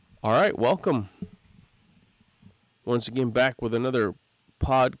All right, welcome once again back with another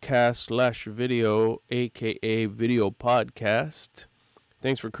podcast slash video, aka video podcast.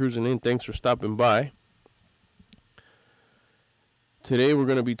 Thanks for cruising in. Thanks for stopping by. Today we're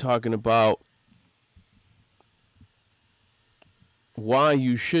going to be talking about why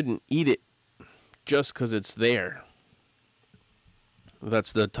you shouldn't eat it just because it's there.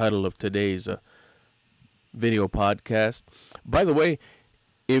 That's the title of today's video podcast. By the way,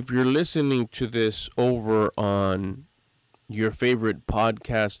 if you're listening to this over on your favorite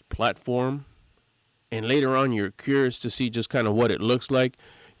podcast platform, and later on you're curious to see just kind of what it looks like,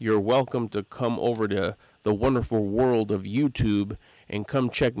 you're welcome to come over to the wonderful world of YouTube and come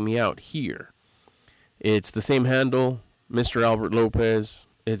check me out here. It's the same handle, Mr. Albert Lopez.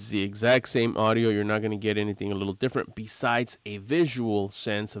 It's the exact same audio. You're not going to get anything a little different besides a visual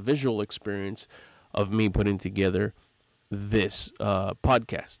sense, a visual experience of me putting together this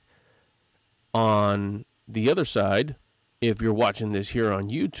podcast. On the other side, if you're watching this here on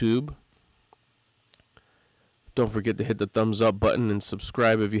YouTube, don't forget to hit the thumbs up button and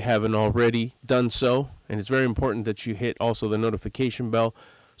subscribe if you haven't already done so. And it's very important that you hit also the notification bell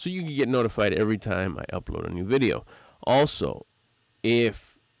so you can get notified every time I upload a new video. Also, if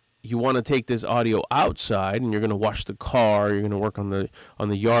you want to take this audio outside and you're going to wash the car, you're going to work on the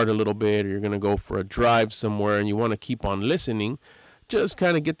yard a little bit, or you're going to go for a drive somewhere and you want to keep on listening, just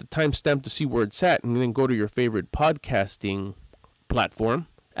kind of get the timestamp to see where it's at and then go to your favorite podcasting platform,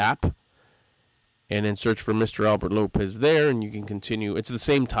 app, and then search for Mr. Albert Lopez there, and you can continue. It's the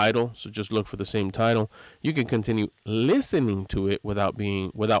same title, so just look for the same title. You can continue listening to it without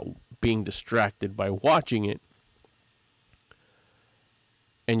being distracted by watching it.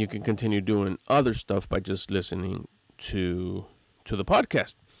 And you can continue doing other stuff by just listening to the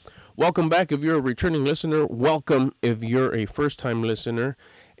podcast. Welcome back if you're a returning listener. Welcome if you're a first-time listener.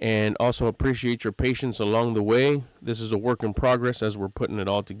 And also appreciate your patience along the way. This is a work in progress as we're putting it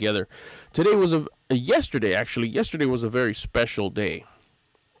all together. Yesterday was a very special day.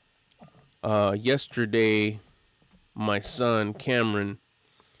 Yesterday, my son, Cameron,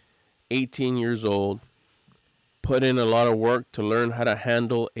 18 years old, put in a lot of work to learn how to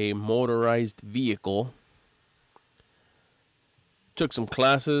handle a motorized vehicle. Took some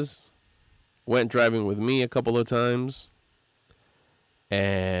classes, went driving with me a couple of times,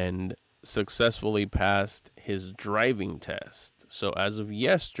 and successfully passed his driving test. So as of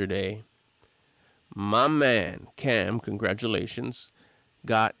yesterday, my man, Cam, congratulations,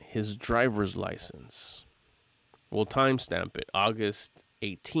 got his driver's license. We'll timestamp it, August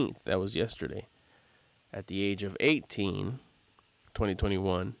 18th, that was yesterday. At the age of 18,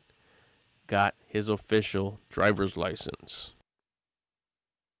 2021, got his official driver's license.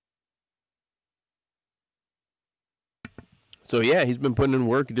 So yeah, he's been putting in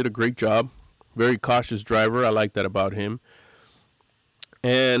work. He did a great job. Very cautious driver. I like that about him.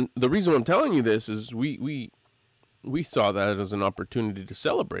 And the reason I'm telling you this is we saw that as an opportunity to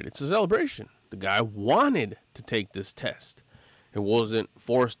celebrate. It's a celebration. The guy wanted to take this test. It wasn't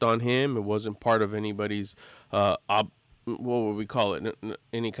forced on him. It wasn't part of anybody's, what would we call it?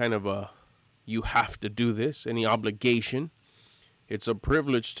 Any kind of you have to do this, any obligation. It's a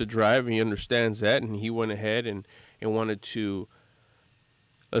privilege to drive, and he understands that, and he went ahead and wanted to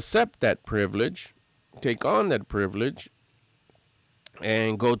accept that privilege, take on that privilege,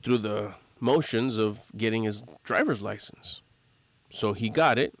 and go through the motions of getting his driver's license. So he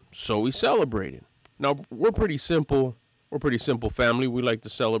got it, so we celebrated. Now, we're pretty simple family. We like to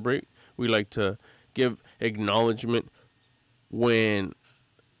celebrate. We like to give acknowledgement when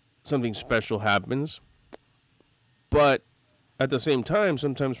something special happens. But at the same time,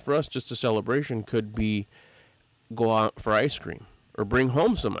 sometimes for us, just a celebration could be go out for ice cream or bring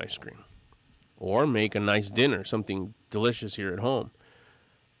home some ice cream or make a nice dinner, something delicious here at home.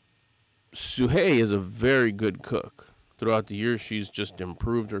 Suhei is a very good cook. Throughout the years, she's just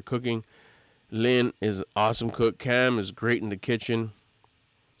improved her cooking. Lynn is an awesome cook. Cam is great in the kitchen.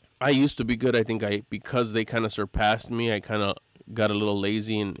 I used to be good. I think because they kind of surpassed me, I kind of got a little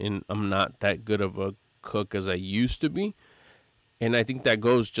lazy and I'm not that good of a cook as I used to be. And I think that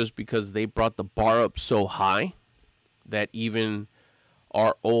goes just because they brought the bar up so high that even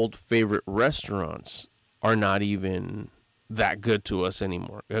our old favorite restaurants are not even that good to us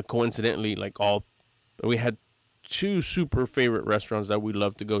anymore. Coincidentally, we had two super favorite restaurants that we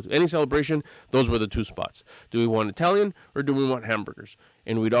love to go to. Any celebration, those were the two spots. Do we want Italian or do we want hamburgers?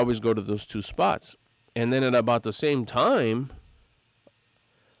 And we'd always go to those two spots. And then at about the same time,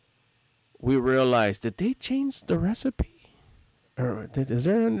 we realized, did they change the recipe? is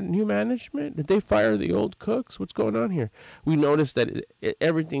there a new management? Did they fire the old cooks? What's going on here? We noticed that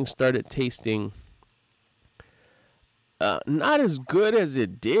everything started tasting not as good as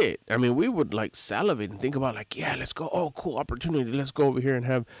it did. I mean, we would like salivate and think about like, yeah, let's go. Oh, cool opportunity. Let's go over here and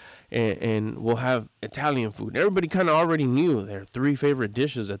have, and we'll have Italian food. And everybody kind of already knew their 3 favorite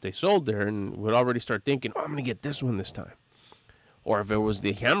dishes that they sold there, and would already start thinking, oh, I'm gonna get this one this time. Or if it was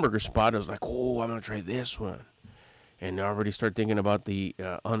the hamburger spot, it was like, oh, I'm gonna try this one. And they already start thinking about the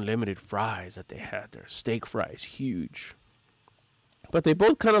unlimited fries that they had there. Steak fries, huge. But they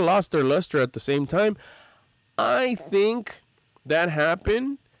both kind of lost their luster at the same time. I think that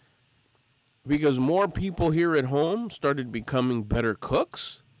happened because more people here at home started becoming better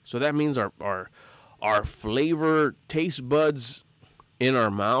cooks. So that means our flavor taste buds in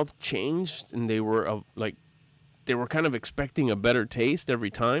our mouth changed, and they were kind of expecting a better taste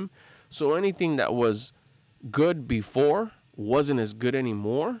every time. So anything that was good before wasn't as good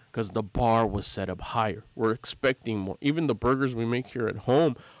anymore because the bar was set up higher. We're expecting more. Even the burgers we make here at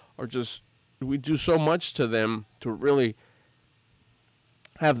home are just, we do so much to them to really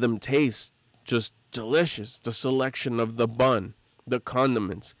have them taste just delicious. The selection of the bun, the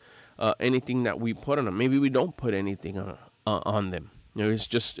condiments, anything that we put on them. Maybe we don't put anything on them. You know, it's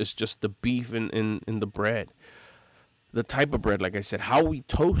just the beef and the bread. The type of bread, like I said, how we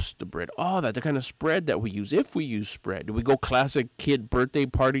toast the bread. Oh, the kind of spread that we use, if we use spread. Do we go classic kid birthday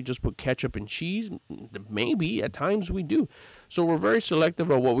party, just put ketchup and cheese? Maybe, at times we do. So we're very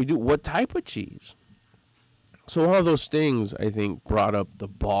selective of what we do. What type of cheese? So all those things, I think, brought up the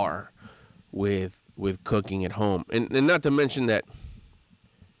bar with cooking at home. And not to mention that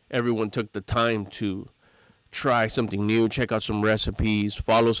everyone took the time to try something new, check out some recipes,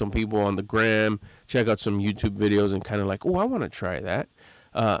 follow some people on the gram, check out some YouTube videos, and kind of like, oh, I want to try that.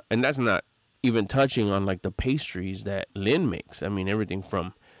 And that's not even touching on like the pastries that Lynn makes. I mean, everything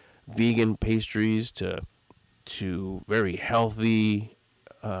from vegan pastries to very healthy,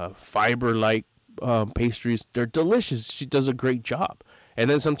 fiber-like pastries. They're delicious. She does a great job. And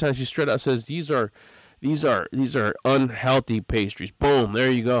then sometimes she straight out says, these are unhealthy pastries. Boom, there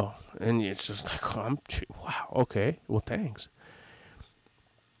you go. And it's just like, oh, wow, okay, well, thanks.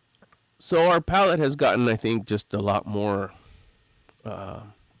 So our palate has gotten, I think, just a lot more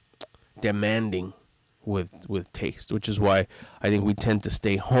demanding with taste, which is why I think we tend to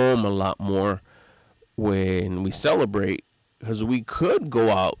stay home a lot more when we celebrate, because we could go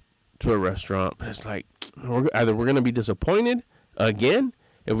out to a restaurant, but it's like either we're going to be disappointed again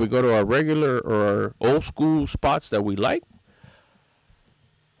if we go to our regular or our old school spots that we like,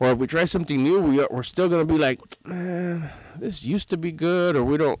 or if we try something new, we're still going to be like, man, this used to be good, or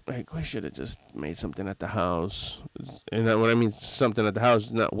we should have just made something at the house. And when I mean something at the house,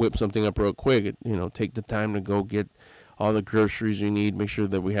 not whip something up real quick. Take the time to go get all the groceries we need, make sure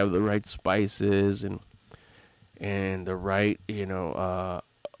that we have the right spices and the right,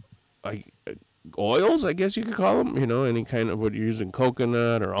 oils, I guess you could call them, any kind of, what you're using,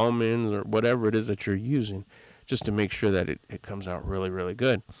 coconut or almonds or whatever it is that you're using, just to make sure that it comes out really, really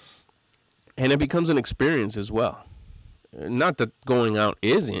good. And it becomes an experience as well. Not that going out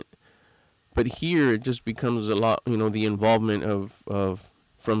isn't, but here it just becomes a lot, the involvement of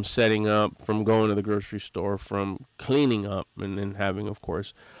from setting up, from going to the grocery store, from cleaning up, and then having, of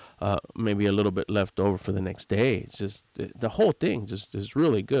course, maybe a little bit left over for the next day. It's just, the whole thing just is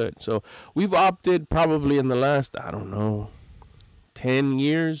really good. So we've opted probably in the last, 10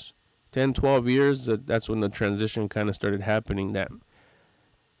 years, 10, 12 years, that's when the transition kind of started happening, that,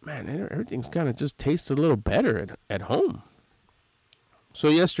 man, everything's kind of just tastes a little better at home. So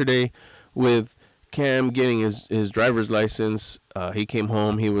yesterday, with Cam getting his driver's license, he came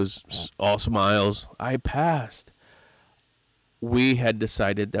home, he was all smiles. I passed. We had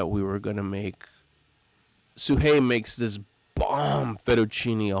decided that we were going to make, Suhey makes this bomb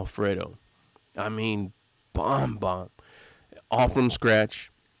fettuccine Alfredo. I mean, bomb. All from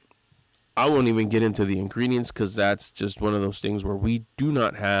scratch. I won't even get into the ingredients because that's just one of those things where we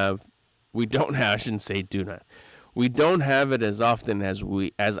don't have, I shouldn't say do not. We don't have it as often as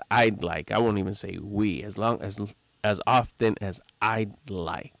I'd like. I won't even say we, as often as I'd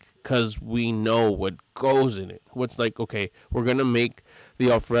like, because we know what goes in it. What's like, okay, we're going to make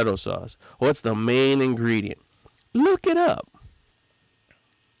the Alfredo sauce. What's the main ingredient? Look it up.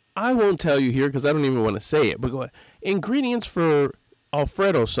 I won't tell you here because I don't even want to say it, but go ahead. Ingredients for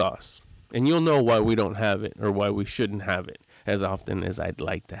Alfredo sauce. And you'll know why we don't have it, or why we shouldn't have it as often as I'd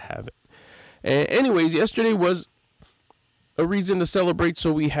like to have it. And anyways, yesterday was a reason to celebrate,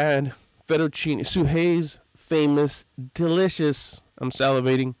 so we had fettuccine, Suhey's famous, delicious, I'm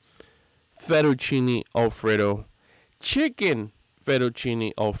salivating, fettuccine Alfredo, chicken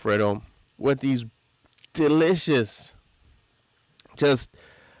fettuccine Alfredo with these delicious, just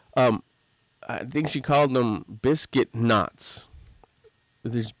I think she called them biscuit knots.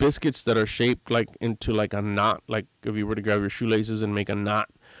 There's biscuits that are shaped like into like a knot, like if you were to grab your shoelaces and make a knot.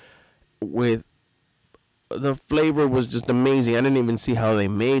 With the flavor was just amazing. I didn't even see how they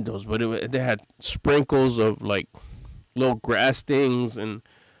made those, but they had sprinkles of like little grass things and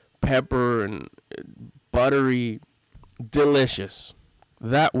pepper and buttery, delicious.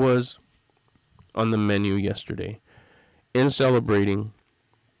 That was on the menu yesterday in celebrating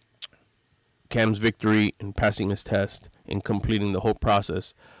Cam's victory in passing his test and completing the whole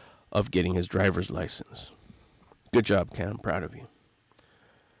process of getting his driver's license. Good job, Cam. Proud of you.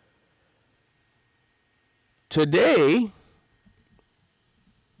 Today,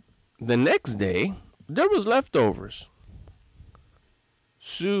 the next day, there was leftovers.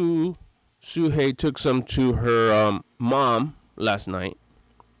 Suhei took some to her mom last night.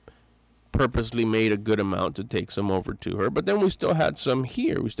 Purposely made a good amount to take some over to her, but then we still had some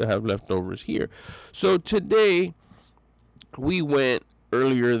here. We still have leftovers here. So today, we went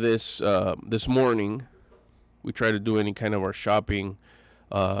earlier this morning. We try to do any kind of our shopping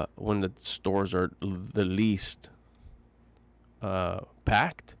when the stores are the least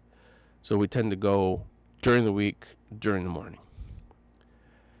packed. So we tend to go during the week, during the morning.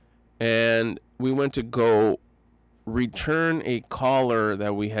 And we went to go return a collar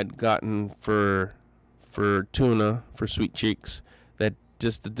that we had gotten for Tuna, for Sweet Cheeks, that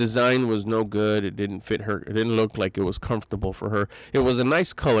just the design was no good. It didn't fit her. It didn't look like it was comfortable for her. It was a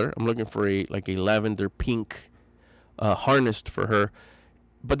nice color. I'm looking for a lavender pink harness for her.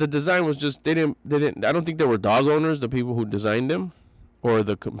 But the design was just, they didn't, I don't think they were dog owners, the people who designed them, or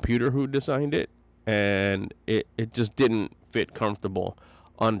the computer who designed it. And it just didn't fit comfortable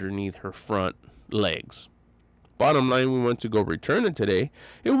underneath her front legs. Bottom line, we went to go return it today.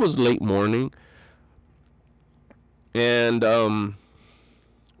 It was late morning. And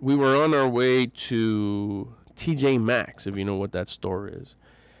we were on our way to TJ Maxx, if you know what that store is.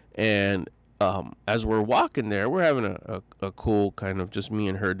 And as we're walking there, we're having a cool kind of just me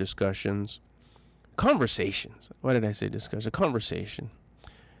and her discussions. Conversations. Why did I say discussion? Conversation.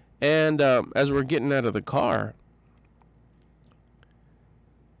 And as we're getting out of the car,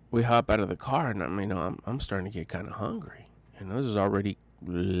 we hop out of the car, and I'm starting to get kind of hungry. And this is already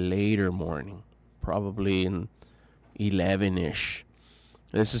later morning, probably in 11-ish.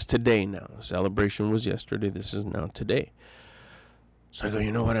 This is today now. The celebration was yesterday. This is now today. So I go,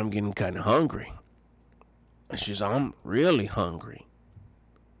 you know what? I'm getting kind of hungry. And she's, I'm really hungry.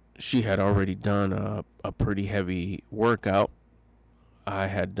 She had already done a pretty heavy workout. I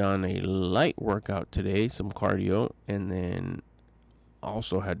had done a light workout today, some cardio, and then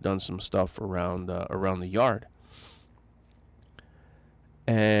also had done some stuff around the yard.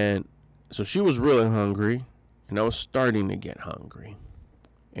 And so she was really hungry, and I was starting to get hungry.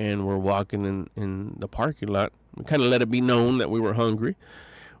 And we're walking in the parking lot. We kind of let it be known that we were hungry.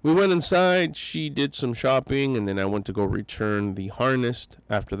 We went inside. She did some shopping, and then I went to go return the harness.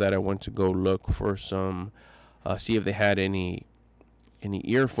 After that, I went to go look for some, see if they had any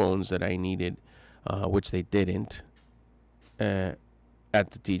earphones that I needed, which they didn't.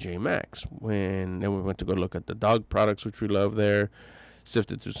 At the TJ Maxx. Then we went to go look at the dog products, which we love there,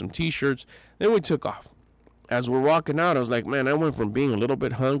 sifted through some t-shirts. Then we took off. As we're walking out, I was like, man, I went from being a little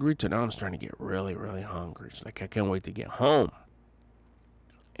bit hungry to now I'm starting to get really, really hungry. It's like I can't wait to get home.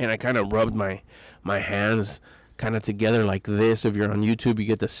 And I kind of rubbed my hands kind of together like this. If you're on YouTube, you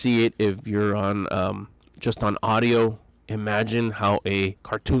get to see it. If you're on just on audio, imagine how a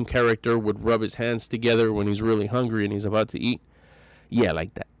cartoon character would rub his hands together when he's really hungry and he's about to eat. Yeah,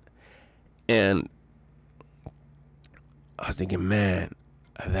 like that. And I was thinking, man,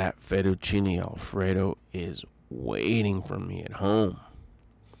 that fettuccine Alfredo is waiting for me at home.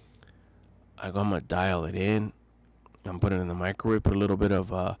 I'm going to dial it in. I'm putting it in the microwave, put a little bit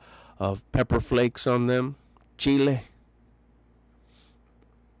of pepper flakes on them, chile,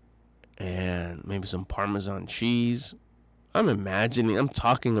 and maybe some Parmesan cheese. I'm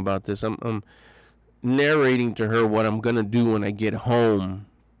talking about this. I'm narrating to her what I'm going to do when I get home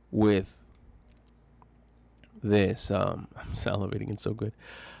with this. I'm salivating. It's so good.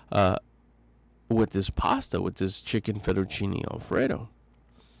 With this pasta, with this chicken fettuccine Alfredo.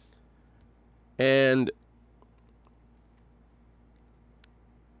 And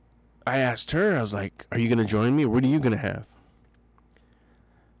I asked her, I was like, are you going to join me? What are you going to have?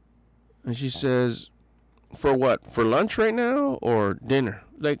 And she says, for what? For lunch right now or dinner?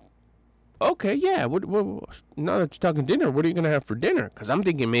 Like, okay, yeah. What, now that you're talking dinner, what are you going to have for dinner? Because I'm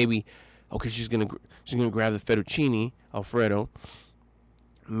thinking maybe Okay, she's gonna grab the fettuccine Alfredo.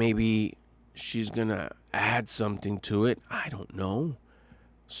 Maybe she's gonna add something to it. I don't know.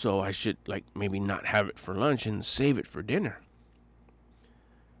 So I should like maybe not have it for lunch and save it for dinner.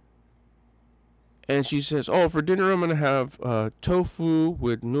 And she says, "Oh, for dinner I'm gonna have tofu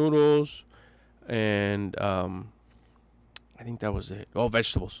with noodles, and I think that was it. Oh,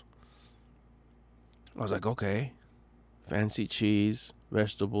 vegetables." I was like, "Okay, fancy cheese,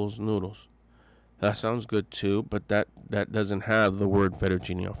 vegetables, noodles. That sounds good too, but that doesn't have the word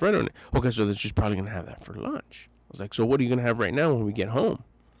fettuccine alfredo in it." Okay, so then she's probably gonna have that for lunch. I was like, "So what are you gonna have right now when we get home?"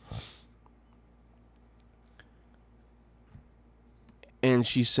 And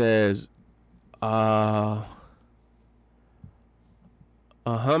she says, a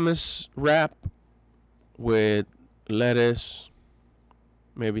hummus wrap with lettuce,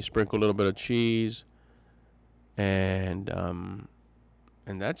 maybe sprinkle a little bit of cheese, and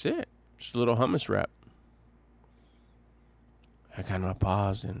that's it. Just a little hummus wrap. I kind of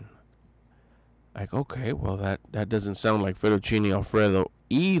paused and like, okay, well that doesn't sound like fettuccine alfredo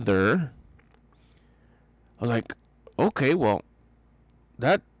either. I was like, okay, well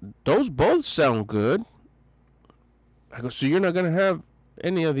those both sound good. I go, so you're not gonna have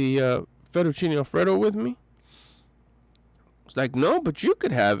any of the fettuccine alfredo with me? It's like, no, but you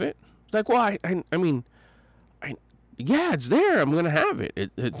could have it. It's like, well, I mean, yeah, it's there. I'm gonna have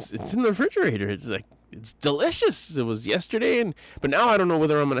it. It's in the refrigerator. It's like, it's delicious. It was yesterday, but now I don't know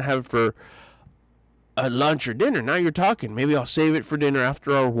whether I'm gonna have it for a lunch or dinner. Now you're talking. Maybe I'll save it for dinner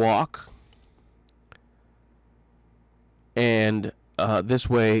after our walk, and this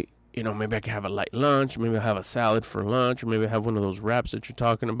way, maybe I can have a light lunch. Maybe I'll have a salad for lunch, or maybe I'll have one of those wraps that you're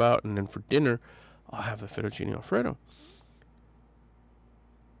talking about, and then for dinner, I'll have the fettuccine alfredo.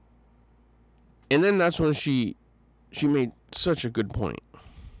 And then that's when she made such a good point.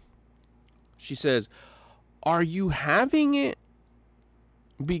 She says, "Are you having it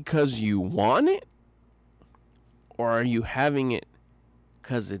because you want it? Or are you having it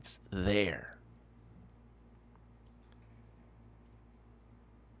because it's there?"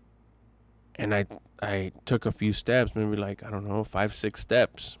 And I took a few steps, maybe like, I don't know, 5-6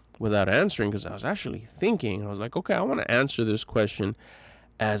 steps without answering, because I was actually thinking. I was like, okay, I want to answer this question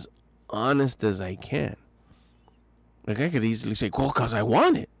as honest as I can. Like, I could easily say, well, because I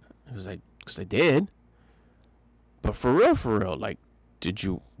want it. It was like, because I did. But for real, like, did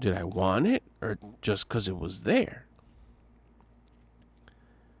I want it, or just because it was there?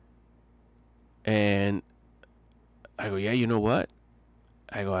 And I go, yeah, you know what?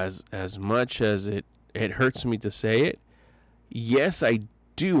 I go, as much as it hurts me to say it, yes, I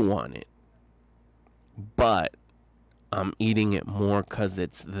do want it. But I'm eating it more because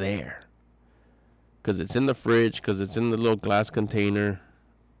it's there. Because it's in the fridge, because it's in the little glass container.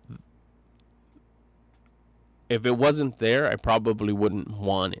 If it wasn't there, I probably wouldn't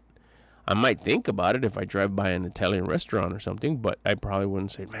want it. I might think about it if I drive by an Italian restaurant or something, but I probably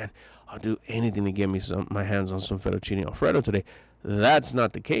wouldn't say, man, I'll do anything to get me my hands on some fettuccine alfredo today. That's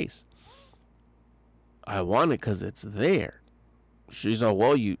not the case. I want it because it's there. She's all,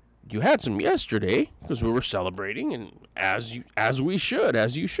 well, you had some yesterday because we were celebrating, and as you should.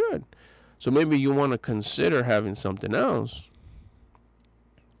 So maybe you want to consider having something else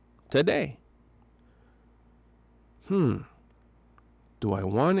today. Do I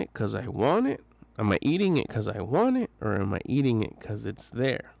want it because I want it? Am I eating it because I want it? Or am I eating it because it's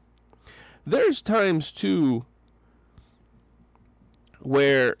there? There's times, too,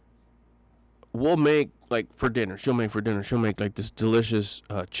 where we'll make, like, for dinner. She'll make like this delicious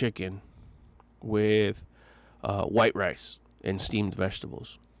chicken with white rice and steamed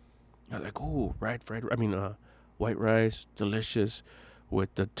vegetables. I'm like, ooh, white rice, delicious,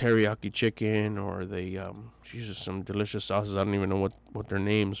 with the teriyaki chicken, or she uses some delicious sauces. I don't even know what their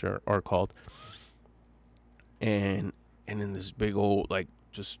names are called. And then this big old, like,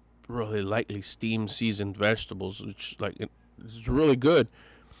 just really lightly steamed seasoned vegetables, which, like, it's really good.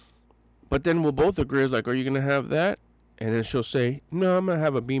 But then we'll both agree, like, are you going to have that? And then she'll say, no, I'm going to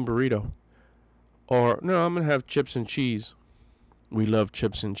have a bean burrito. Or, no, I'm going to have chips and cheese. We love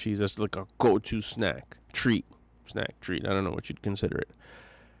chips and cheese. That's like a go-to snack treat. I don't know what you'd consider it.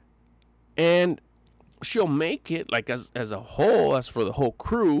 And she'll make it, like, as a whole, as for the whole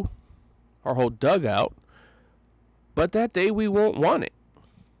crew, our whole dugout. But that day we won't want it.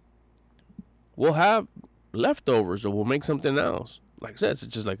 We'll have leftovers, or we'll make something else. Like I said, it's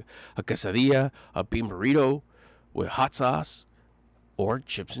just like a quesadilla, a bean burrito with hot sauce, or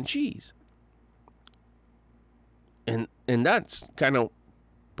chips and cheese. And that's kind of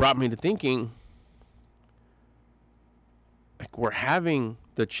brought me to thinking, like, Like, we're having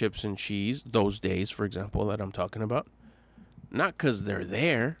the chips and cheese those days, for example, that I'm talking about, not because they're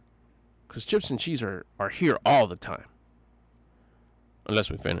there, because chips and cheese are here all the time,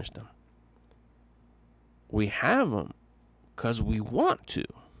 unless we finish them. We have them because we want to.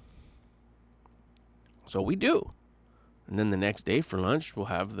 So we do. And then the next day for lunch, we'll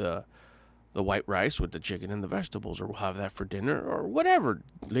have the white rice with the chicken and the vegetables, or we'll have that for dinner, or whatever,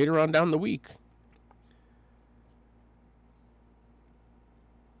 later on down the week.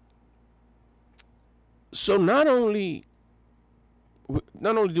 So not only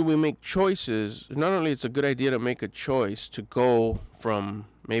do we make choices, not only it's a good idea to make a choice to go from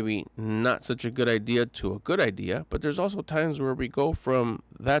maybe not such a good idea to a good idea, but there's also times where we go from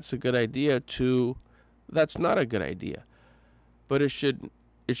that's a good idea to that's not a good idea. But it should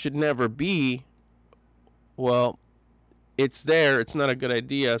never be, well, it's there, it's not a good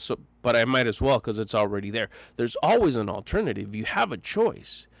idea, so but I might as well because it's already there. There's always an alternative. You have a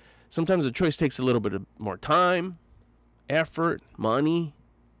choice. Sometimes the choice takes a little bit of more time, effort, money.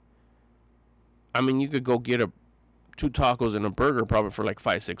 I mean, you could go get 2 tacos and a burger probably for like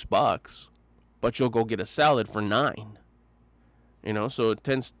 $5-6, but you'll go get a salad for $9. So it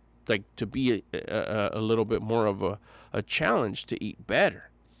tends like to be a little bit more of a challenge to eat better.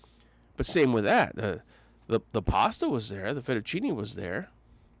 But same with that. The pasta was there, the fettuccine was there.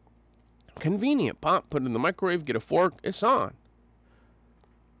 Convenient. Pop, put it in the microwave, get a fork, it's on.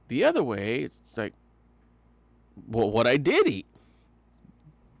 The other way, it's like, well, what I did eat.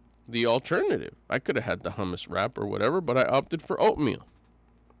 The alternative. I could have had the hummus wrap or whatever, but I opted for oatmeal.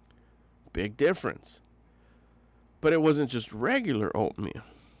 Big difference. But it wasn't just regular oatmeal.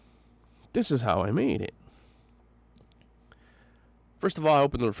 This is how I made it. First of all, I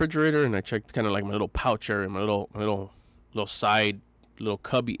opened the refrigerator and I checked kind of like my little pouch area, my little side, little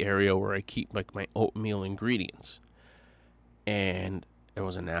cubby area where I keep like my oatmeal ingredients. And there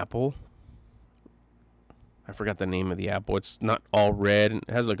was an apple. I forgot the name of the apple. It's not all red. It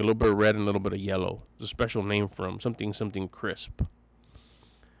has like a little bit of red and a little bit of yellow. It's a special name from something crisp.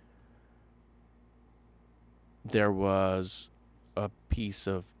 There was a piece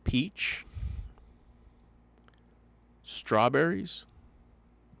of peach, strawberries,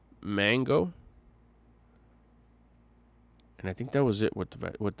 mango, and I think that was it with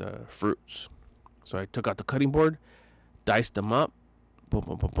the fruits. So I took out the cutting board, diced them up, boom,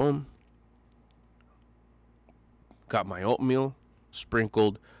 boom, boom, boom. Got my oatmeal,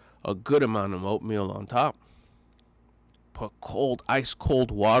 sprinkled a good amount of oatmeal on top, put ice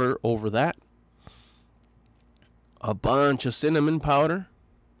cold water over that, a bunch of cinnamon powder,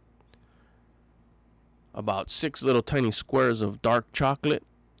 about 6 little tiny squares of dark chocolate,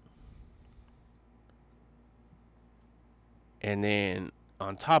 and then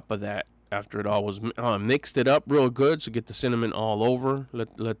on top of that, after it all was mixed it up real good, so get the cinnamon all over.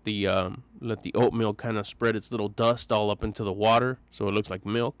 Let the oatmeal kind of spread its little dust all up into the water, so it looks like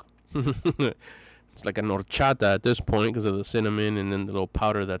milk. It's like a horchata at this point because of the cinnamon and then the little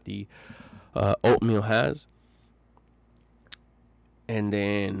powder that the oatmeal has. And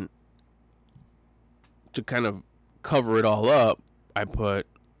then to kind of cover it all up, I put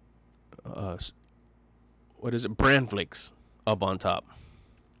bran flakes up on top.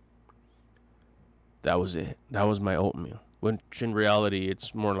 That was it. That was my oatmeal. Which in reality,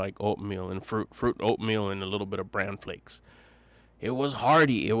 it's more like oatmeal and fruit oatmeal and a little bit of bran flakes. It was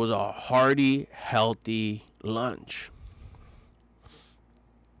hearty. It was a hearty, healthy lunch.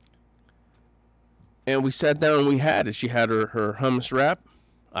 And we sat down and we had it. She had her hummus wrap.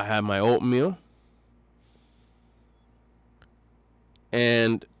 I had my oatmeal.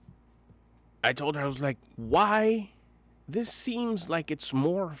 And I told her, I was like, why? This seems like it's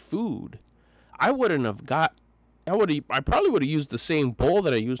more food. I probably would have used the same bowl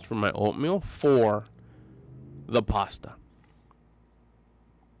that I used for my oatmeal for the pasta.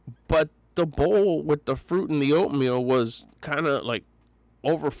 But the bowl with the fruit and the oatmeal was kind of like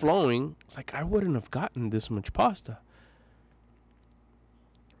overflowing. It's like, I wouldn't have gotten this much pasta.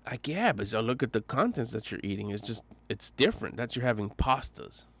 Like, yeah, but so look at the contents that you're eating. It's different. That's you're having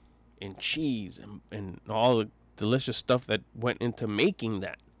pastas and cheese and all the delicious stuff that went into making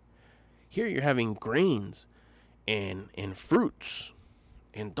that. Here you're having grains and fruits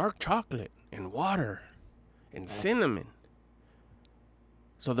and dark chocolate and water and cinnamon.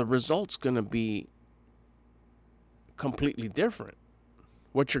 So the result's going to be completely different.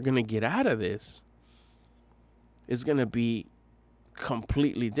 What you're going to get out of this is going to be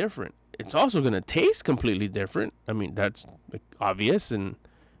completely different. It's also going to taste completely different. I mean, that's obvious, and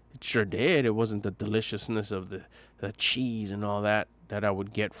it sure did. It wasn't the deliciousness of the cheese and all that I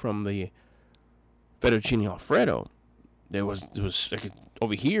would get from the fettuccine alfredo. It was like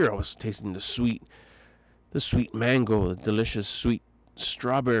over here. I was tasting the sweet mango, the delicious sweet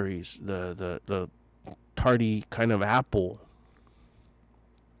strawberries, the tarty kind of apple.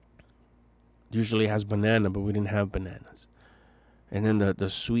 Usually has banana, but we didn't have bananas. And then the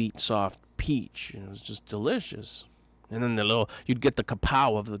sweet, soft peach. It was just delicious. And then you'd get the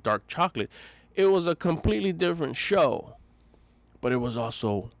cacao of the dark chocolate. It was a completely different show, but it was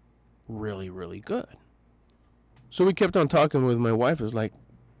also really, really good. So we kept on talking with my wife. It's like,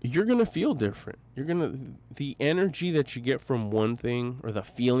 you're going to feel different. The energy that you get from one thing, or the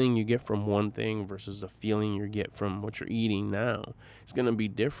feeling you get from one thing versus the feeling you get from what you're eating now, is going to be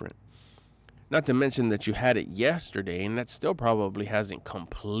different. Not to mention that you had it yesterday, and that still probably hasn't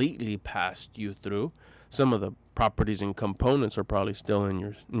completely passed you through. Some of the properties and components are probably still in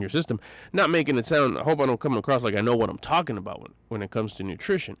your system. Not making it sound, I hope I don't come across like I know what I'm talking about when it comes to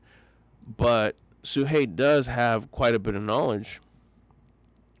nutrition. But Suhei does have quite a bit of knowledge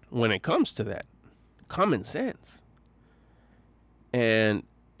when it comes to that. Common sense. And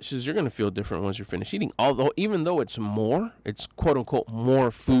she says, you're going to feel different once you're finished eating. Even though it's quote unquote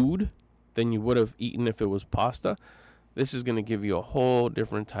more food than you would have eaten if it was pasta, this is going to give you a whole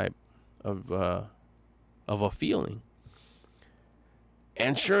different type of a feeling.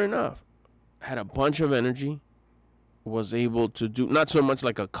 And sure enough, had a bunch of energy, was able to do not so much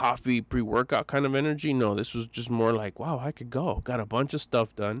like a coffee pre-workout kind of energy. No, this was just more like, wow, I could go. Got a bunch of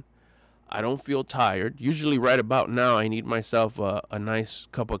stuff done. I don't feel tired. Usually right about now, I need myself a nice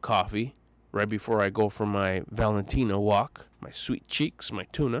cup of coffee right before I go for my Valentina walk, my sweet cheeks, my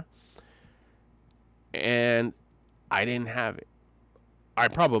tuna. And I didn't have it. I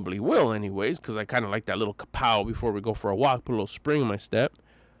probably will anyways, because I kind of like that little kapow before we go for a walk, put a little spring in my step.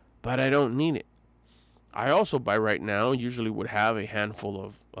 But I don't need it. I also, by right now, usually would have a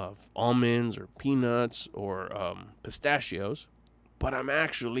handful of almonds or peanuts or pistachios. But I'm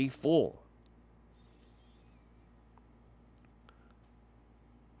actually full.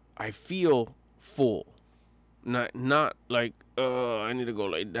 I feel full. Not like, I need to go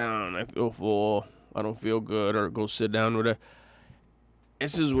lay down. I feel full. I don't feel good, or go sit down with it.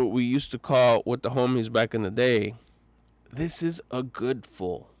 This is what we used to call, with the homies back in the day, this is a good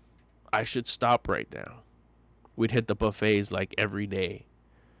full. I should stop right now. We'd hit the buffets like every day.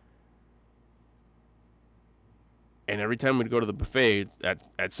 And every time we'd go to the buffet,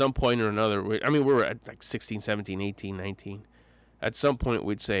 at some point or another, we were at like 16, 17, 18, 19. At some point,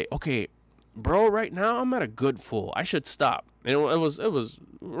 we'd say, okay, bro, right now I'm at a good full. I should stop. And it was,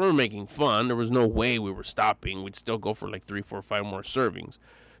 we were making fun. There was no way we were stopping. We'd still go for like 3, 4, 5 more servings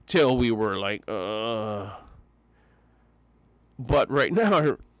till we were like, But right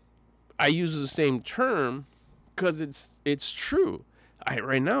now, I use the same term because it's true.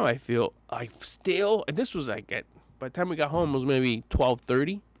 Right now I feel I still, and this was like by the time we got home, it was maybe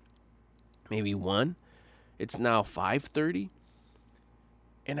 12:30, maybe 1. It's now 5:30,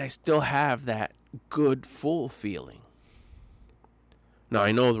 and I still have that good full feeling. Now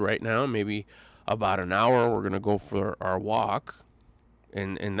I know right now, maybe about an hour, we're gonna go for our walk,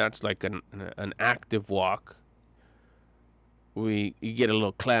 and that's like an active walk. You get a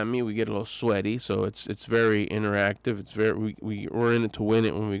little clammy, we get a little sweaty, so it's very interactive. It's very we're in it to win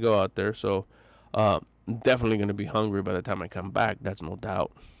it when we go out there. So definitely going to be hungry by the time I come back. That's no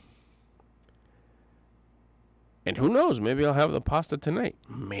doubt. And who knows? Maybe I'll have the pasta tonight.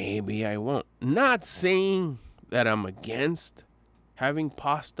 Maybe I won't. Not saying that I'm against having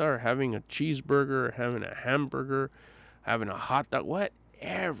pasta or having a cheeseburger or having a hamburger, having a hot dog,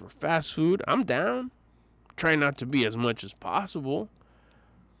 whatever, fast food. I'm down. Try not to be as much as possible.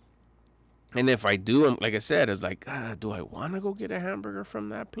 And if I do, like I said, it's like, do I want to go get a hamburger from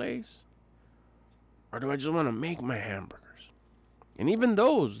that place? Or do I just want to make my hamburgers? And even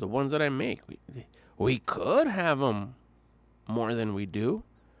those, the ones that I make, we could have them more than we do.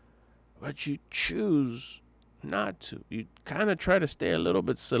 But you choose not to. You kind of try to stay a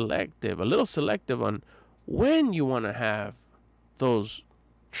little selective on when you want to have those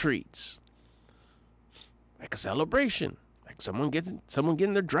treats. Like a celebration, like someone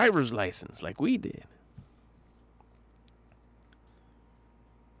getting their driver's license, like we did.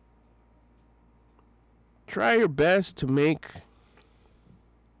 Try your best to make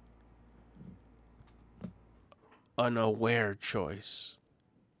an aware choice.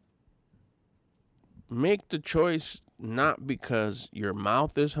 Make the choice not because your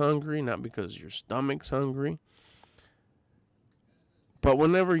mouth is hungry, not because your stomach's hungry. But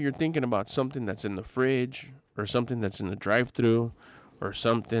whenever you're thinking about something that's in the fridge or something that's in the drive-thru or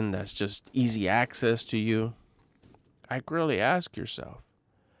something that's just easy access to you, I really ask yourself,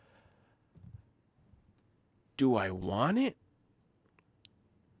 do I want it?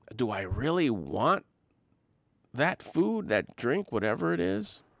 Do I really want that food, that drink, whatever it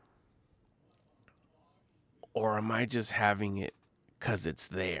is? Or am I just having it because it's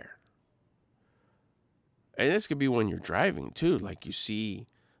there? And this could be when you're driving too. Like you see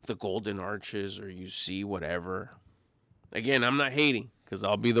the Golden Arches or you see whatever. Again, I'm not hating because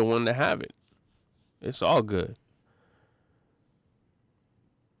I'll be the one to have it. It's all good.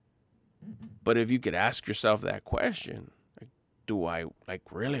 But if you could ask yourself that question, like, do I like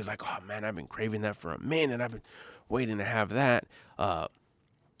really? It's like, oh man, I've been craving that for a minute. I've been waiting to have that.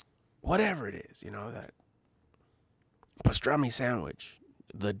 Whatever it is, that pastrami sandwich,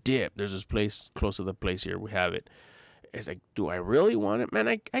 the dip. There's this place close to the place here. We have it. It's like, do I really want it? Man,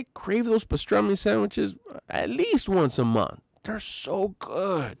 I crave those pastrami sandwiches at least once a month. They're so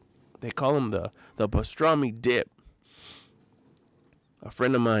good. They call them the pastrami dip. A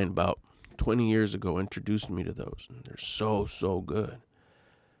friend of mine about 20 years ago introduced me to those. And they're so, so good.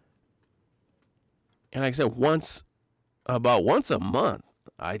 And like I said, about once a month,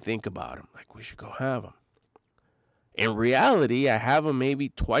 I think about them. Like, we should go have them. In reality, I have them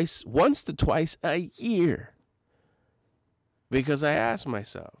maybe once to twice a year. Because I ask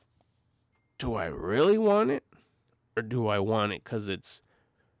myself, do I really want it? Or do I want it because it's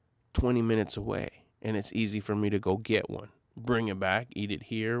 20 minutes away and it's easy for me to go get one, bring it back, eat it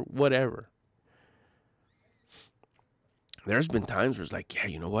here, whatever. There's been times where it's like, yeah,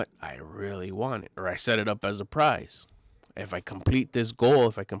 you know what? I really want it. Or I set it up as a prize. If I complete this goal,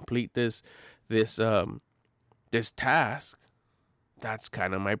 if I complete this task, that's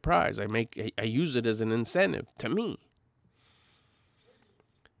kind of my prize. I use it as an incentive to me.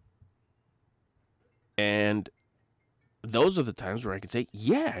 And those are the times where I could say,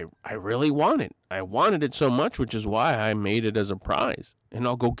 yeah, I really want it. I wanted it so much, which is why I made it as a prize. And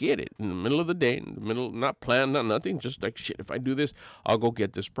I'll go get it in the middle of the day, not planned, not nothing. Just like, shit, if I do this, I'll go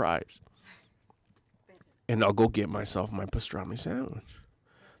get this prize. And I'll go get myself my pastrami sandwich.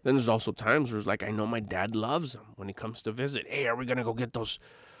 Then there's also times where it's like, I know my dad loves them when he comes to visit. Hey, are we going to go get los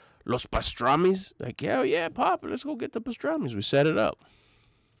pastramis? Like, yeah, Papa, let's go get the pastramis. We set it up.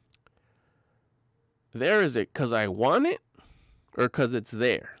 There is it because I want it or because it's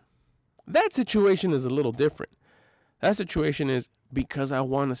there. That situation is a little different. That situation is because I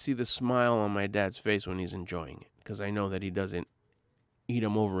want to see the smile on my dad's face when he's enjoying it. Because I know that he doesn't eat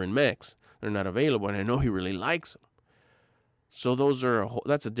them over in Mex. They're not available, and I know he really likes them. So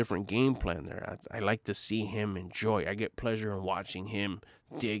that's a different game plan there. I like to see him enjoy. I get pleasure in watching him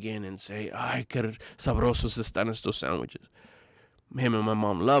dig in and say, ay, qué sabrosos están estos sandwiches. Him and my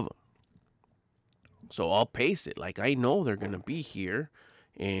mom love them. So I'll pace it. Like, I know they're going to be here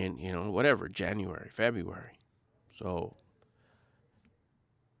in, whatever, January, February. So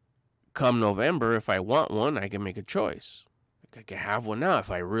come November, if I want one, I can make a choice. Like, I can have one now if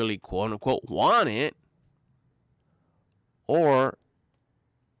I really, quote unquote, want it. Or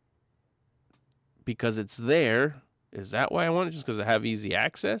because it's there. Is that why I want it? Just because I have easy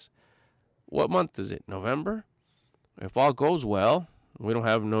access? What month is it? November? If all goes well, we don't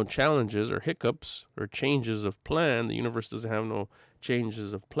have no challenges or hiccups or changes of plan. The universe doesn't have no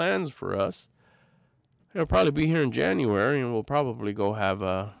changes of plans for us. It'll probably be here in January, and we'll probably go have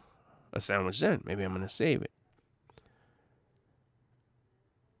a sandwich then. Maybe I'm going to save it.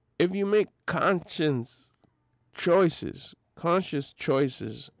 If you make conscious choices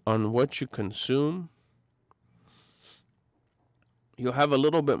on what you consume, you'll have a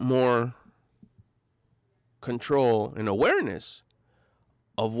little bit more control and awareness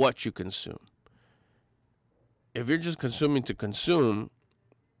of what you consume. If you're just consuming to consume,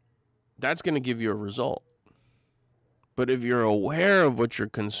 that's going to give you a result. But if you're aware of what you're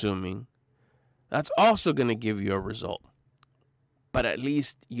consuming, that's also going to give you a result. But at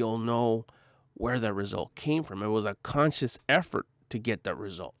least you'll know where that result came from. It was a conscious effort to get that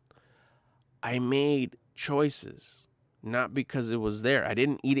result. I made choices, not because it was there. I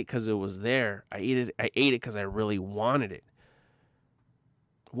didn't eat it because it was there. I ate it because I really wanted it.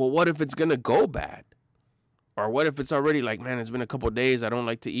 Well, what if it's going to go bad? Or what if it's already like, man, it's been a couple of days. I don't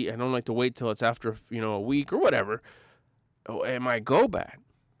like to eat. I don't like to wait till it's after, a week or whatever. Oh, it might go bad.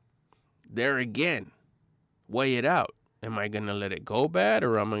 There again, weigh it out. Am I going to let it go bad,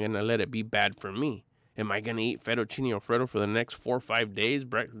 or am I going to let it be bad for me? Am I going to eat fettuccine alfredo for the next 4 or 5 days,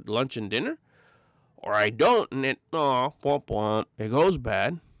 breakfast, lunch, and dinner? Or I don't, and it goes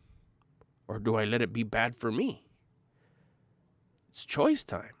bad. Or do I let it be bad for me? It's choice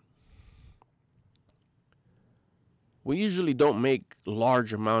time. We usually don't make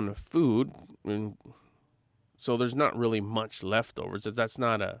large amount of food, and so there's not really much leftovers. That's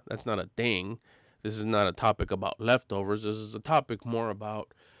not a thing. This is not a topic about leftovers. This is a topic more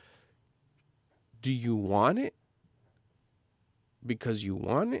about, do you want it because you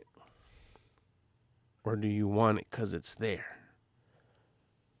want it? Or do you want it because it's there?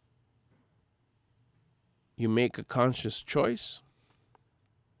 You make a conscious choice,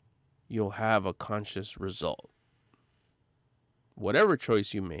 you'll have a conscious result. Whatever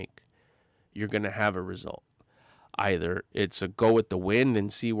choice you make, you're going to have a result. Either it's a go with the wind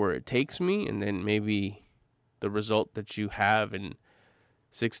and see where it takes me, and then maybe the result that you have in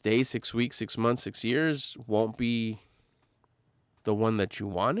 6 days, 6 weeks, 6 months, 6 years won't be the one that you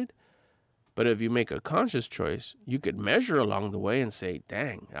wanted. But if you make a conscious choice, you could measure along the way and say,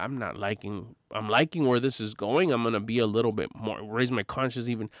 dang, I'm liking where this is going. I'm going to be a little bit more, raise my conscious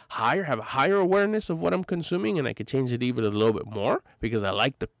even higher, have a higher awareness of what I'm consuming, and I could change it even a little bit more because I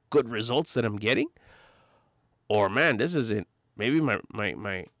like the good results that I'm getting. Or, man, this isn't, maybe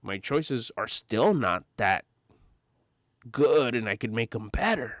my choices are still not that good and I could make them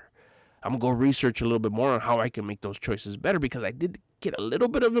better. I'm going to go research a little bit more on how I can make those choices better because I did get a little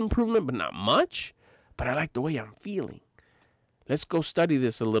bit of improvement, but not much. But I like the way I'm feeling. Let's go study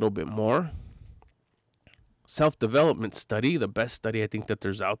this a little bit more. Self-development study, the best study I think that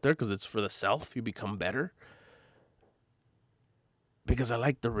there's out there because it's for the self. You become better. Because I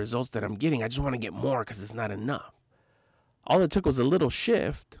like the results that I'm getting. I just want to get more because it's not enough. All it took was a little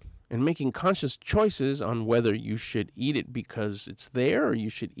shift and making conscious choices on whether you should eat it because it's there or you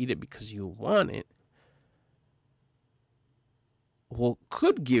should eat it because you want it. Well,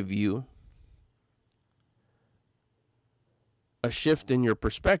 could give you a shift in your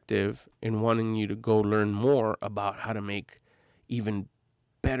perspective in wanting you to go learn more about how to make even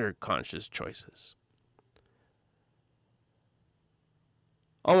better conscious choices.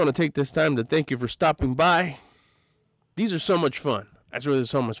 I want to take this time to thank you for stopping by. These are so much fun. That's really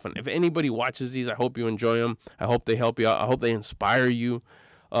so much fun. If anybody watches these, I hope you enjoy them. I hope they help you out. I hope they inspire you.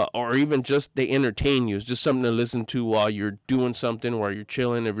 Or even just they entertain you. It's just something to listen to while you're doing something, while you're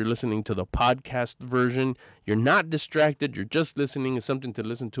chilling. If you're listening to the podcast version, you're not distracted. You're just listening. It's something to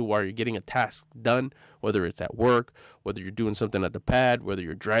listen to while you're getting a task done, whether it's at work, whether you're doing something at the pad, whether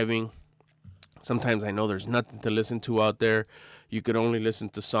you're driving. Sometimes I know there's nothing to listen to out there. You could only listen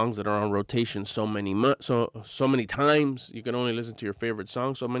to songs that are on rotation so many times. You can only listen to your favorite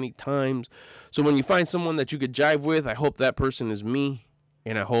song so many times. So when you find someone that you could jive with, I hope that person is me.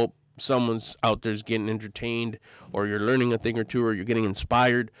 And I hope someone's out there's getting entertained, or you're learning a thing or two, or you're getting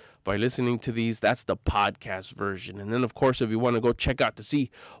inspired by listening to these. That's the podcast version. And then, of course, if you want to go check out to see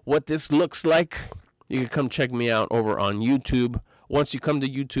what this looks like, you can come check me out over on YouTube. Once you come to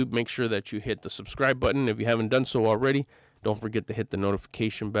YouTube, make sure that you hit the subscribe button. If you haven't done so already, don't forget to hit the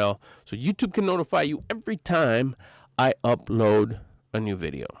notification bell so YouTube can notify you every time I upload a new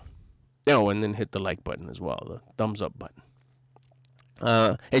video. Oh, and then hit the like button as well, the thumbs up button.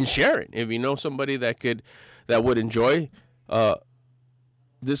 And share it if you know somebody that would enjoy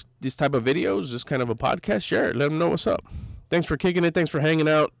this type of videos, this kind of a podcast. Share it. Let them know what's up. Thanks for kicking it. Thanks for hanging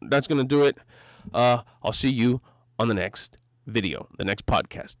out. That's gonna do it. I'll see you on the next video, the next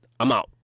podcast. I'm out.